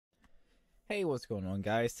Hey, what's going on,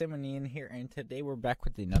 guys? Simon Ian here, and today we're back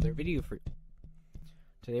with another video for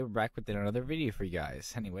you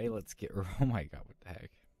guys. Anyway, let's get oh my god, what the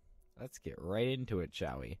heck? Let's get right into it,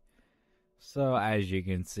 shall we? So, as you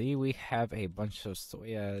can see, we have a bunch of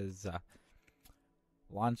Soyaz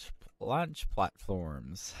launch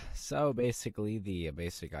platforms. So basically, the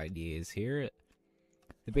basic idea is here.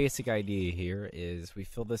 The basic idea here is we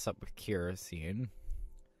fill this up with kerosene.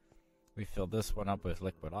 We fill this one up with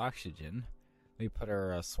liquid oxygen. We put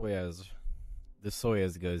our Soyaz. The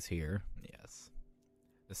Soyaz goes here. Yes.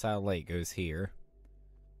 The satellite goes here.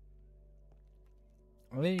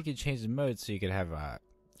 And then you can change the mode so you can have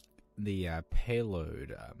the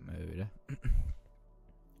payload mode.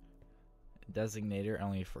 Designator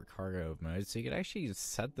only for cargo mode. So you could actually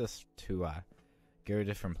set this to go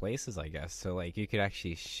different places, I guess. So like you could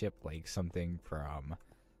actually ship like something from,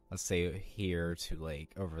 let's say, here to like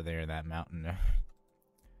over there, that mountain.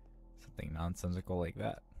 Something nonsensical like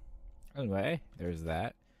that. Anyway, there's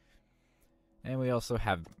that. And we also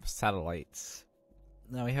have satellites.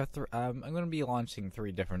 Now we have I'm going to be launching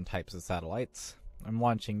 3 different types of satellites. I'm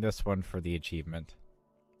launching this one for the achievement.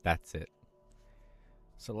 That's it.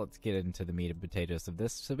 So let's get into the meat and potatoes of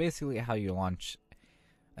this. So basically how you launch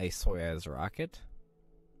a Soyaz rocket.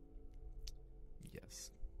 Yes.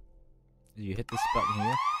 You hit this button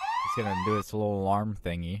here. It's going to do its little alarm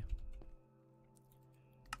thingy.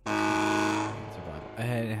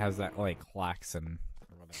 And it has that like klaxon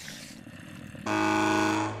or whatever.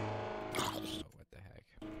 Oh, what the heck?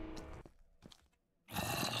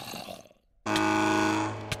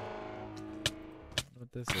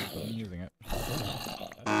 What this is, but I'm using it.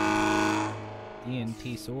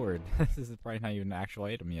 DNT sword. This is probably not even an actual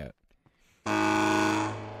item yet.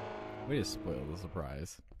 We just spoiled the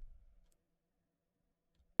surprise.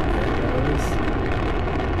 There it goes.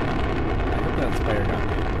 I hope that spider got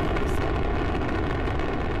me.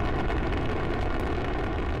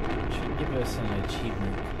 Give us an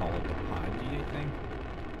achievement called the pod, do you think?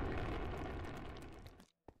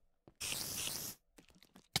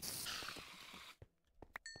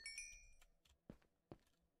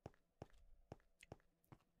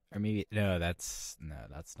 Or maybe no, that's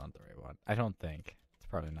not the right one. I don't think. It's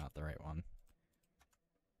probably not the right one.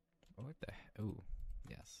 What the ooh,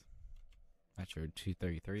 yes. Metro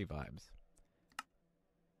 233 vibes.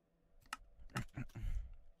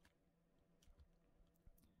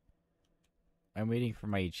 I'm waiting for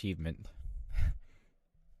my achievement.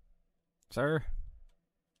 Sir?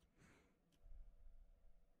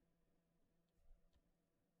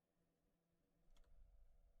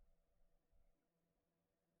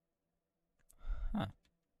 Huh.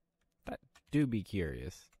 That do be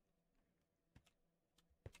curious.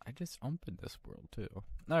 I just opened this world too.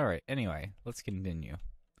 Alright, anyway, let's continue.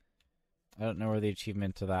 I don't know where the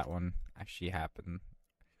achievement to that one actually happened.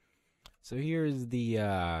 So here's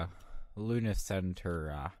the Luna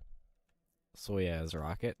Center Soyaz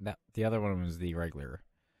rocket. The other one was the regular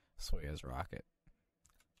Soyaz rocket.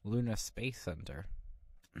 Luna Space Center.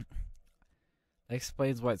 That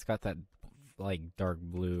explains why it's got that like dark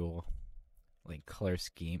blue like color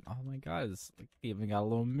scheme. Oh my god, it's like even got a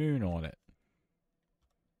little moon on it.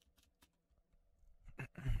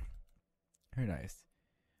 Very nice.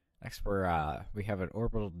 Next we have an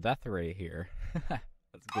orbital death ray here.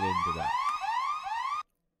 Let's get into that.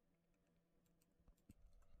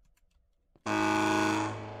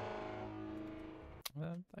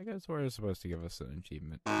 I guess we're supposed to give us an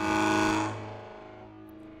achievement.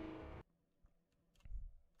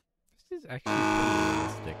 This is actually pretty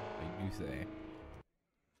realistic, I do say.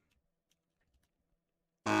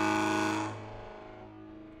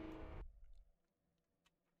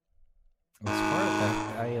 As far as that,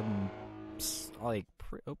 I am like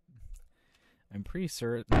I'm pretty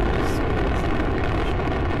certain.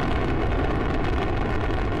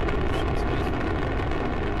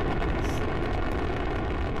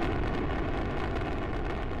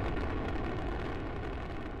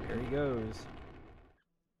 There he goes.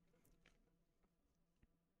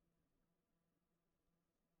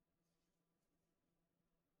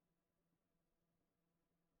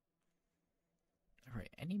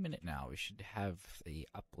 Alright, any minute now we should have the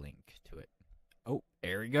uplink to it. Oh,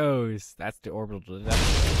 there he goes. That's the orbital death.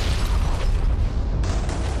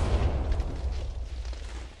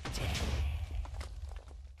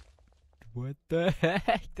 What the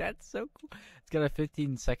heck? That's so cool. It's got a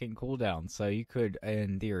 15-second cooldown, so you could,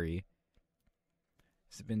 in theory.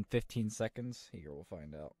 Has it been 15 seconds? Here, we'll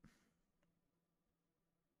find out.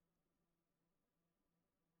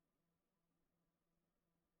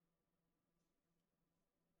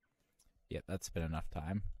 Yep, that's been enough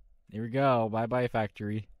time. Here we go. Bye-bye,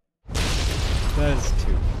 factory. That's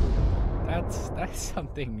too cool. That's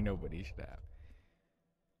something nobody should have.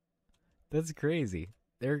 That's crazy.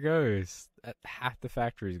 There goes. Half the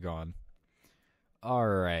factory's gone.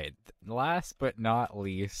 Alright. Last but not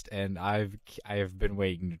least, and I have been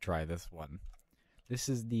waiting to try this one. This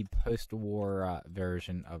is the post-war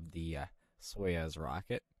version of the Soyaz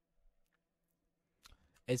rocket.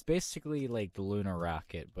 It's basically like the lunar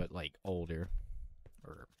rocket, but like older.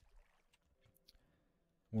 Or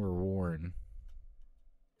more worn.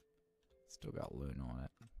 Still got loon on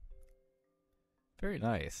it. Very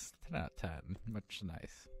nice. 10 out of 10. Much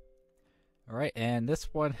nice. Alright, and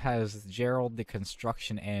this one has Gerald the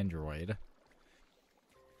construction android.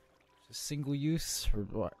 Single use,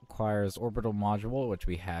 requires orbital module, which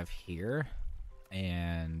we have here.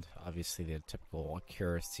 And obviously the typical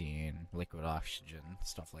kerosene, liquid oxygen,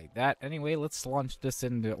 stuff like that. Anyway, let's launch this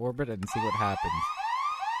into orbit and see what happens.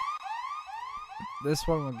 This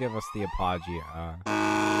one will give us the Apogee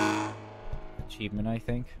achievement, I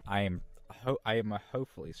think. I am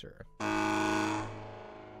hopefully sure.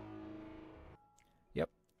 Yep,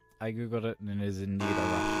 I googled it and it is indeed a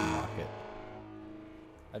Russian rocket.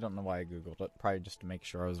 I don't know why I googled it, probably just to make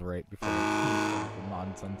sure I was right before I for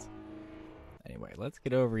nonsense. Anyway, let's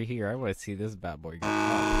get over here. I want to see this bad boy go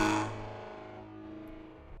up.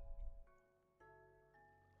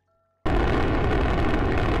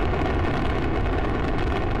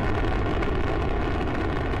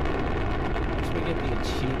 Once we get the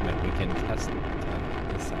achievement, we can test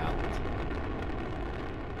this out.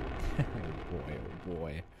 Oh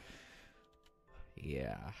boy.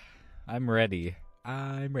 Yeah. I'm ready.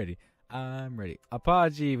 I'm ready.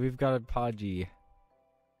 Apogee! We've got Apogee.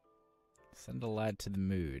 Send a lad to the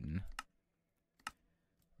moon.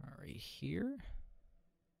 Right here.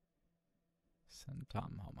 Send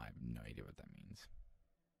Tom home. I have no idea what that means.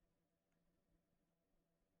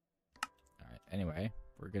 Alright, anyway,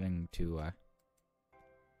 we're getting to,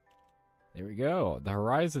 there we go. The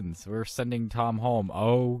horizons. We're sending Tom home.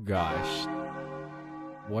 Oh, gosh.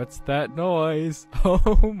 What's that noise?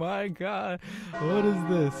 Oh, my God. What is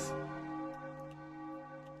this?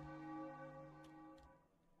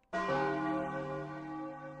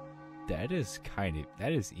 That is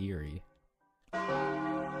eerie. I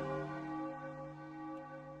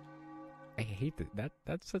hate that.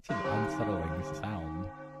 That's such an unsettling sound.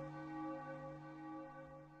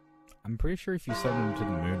 I'm pretty sure if you send him to the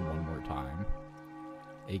moon one more time,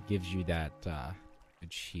 it gives you that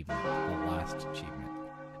achievement, the last achievement.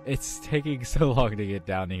 It's taking so long to get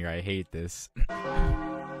down here. I hate this.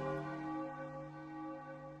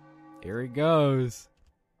 Here it goes.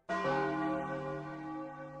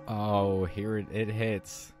 Oh, here it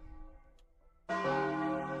hits.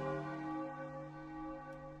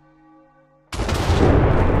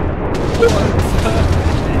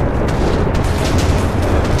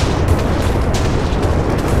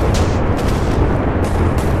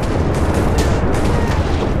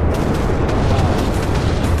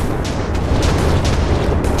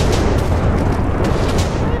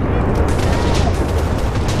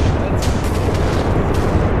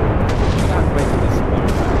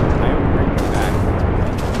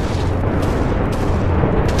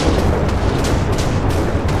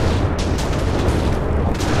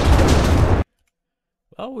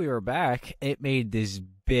 Well, we were back. It made this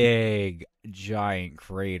big, giant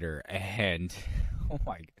crater, and oh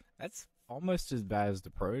my, that's almost as bad as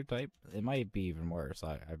the prototype. It might be even worse.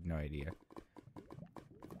 I have no idea.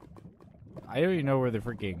 I don't even know where the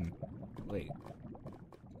freaking... Wait.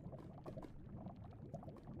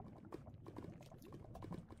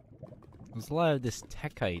 There's a lot of this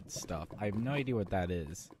techite stuff. I have no idea what that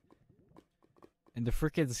is. And the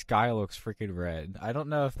freaking sky looks freaking red. I don't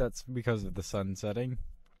know if that's because of the sun setting,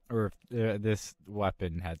 or if this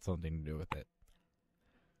weapon had something to do with it.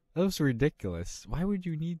 That was ridiculous. Why would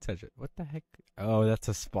you need such a... What the heck? Oh, that's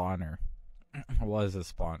a spawner. It was a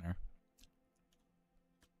spawner.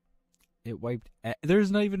 It wiped...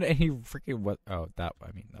 There's not even any freaking... What? Oh, that...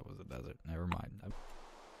 I mean, that was a desert. Never mind.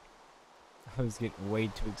 I was getting way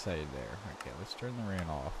too excited there. Okay, let's turn the rain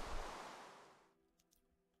off.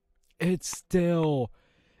 It's still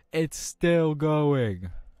going.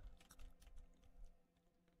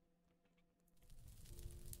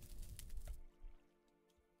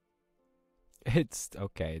 It's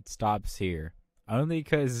okay. It stops here. Only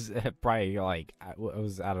because it probably like it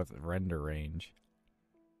was out of the render range.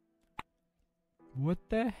 What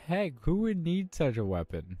the heck? Who would need such a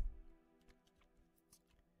weapon?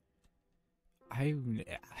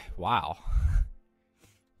 Wow.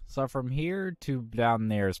 So from here to down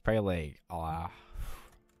there is probably like,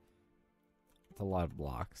 it's a lot of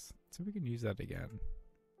blocks. So we can use that again.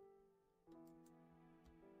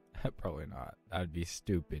 Probably not. That'd be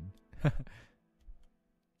stupid.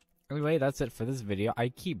 Anyway, that's it for this video. I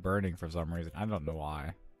keep burning for some reason. I don't know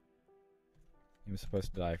why. I'm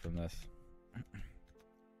supposed to die from this.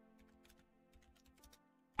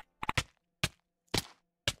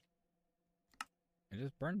 I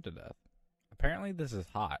just burned to death. Apparently this is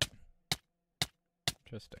hot.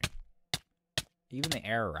 Interesting. Even the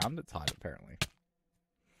air around it's hot, apparently.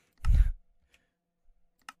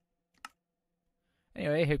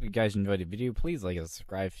 Anyway, I hope you guys enjoyed the video. Please like and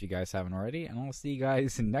subscribe if you guys haven't already. And I'll see you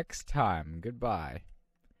guys next time. Goodbye.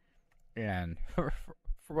 And for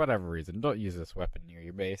whatever reason, don't use this weapon near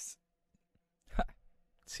your base.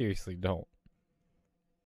 Seriously, don't.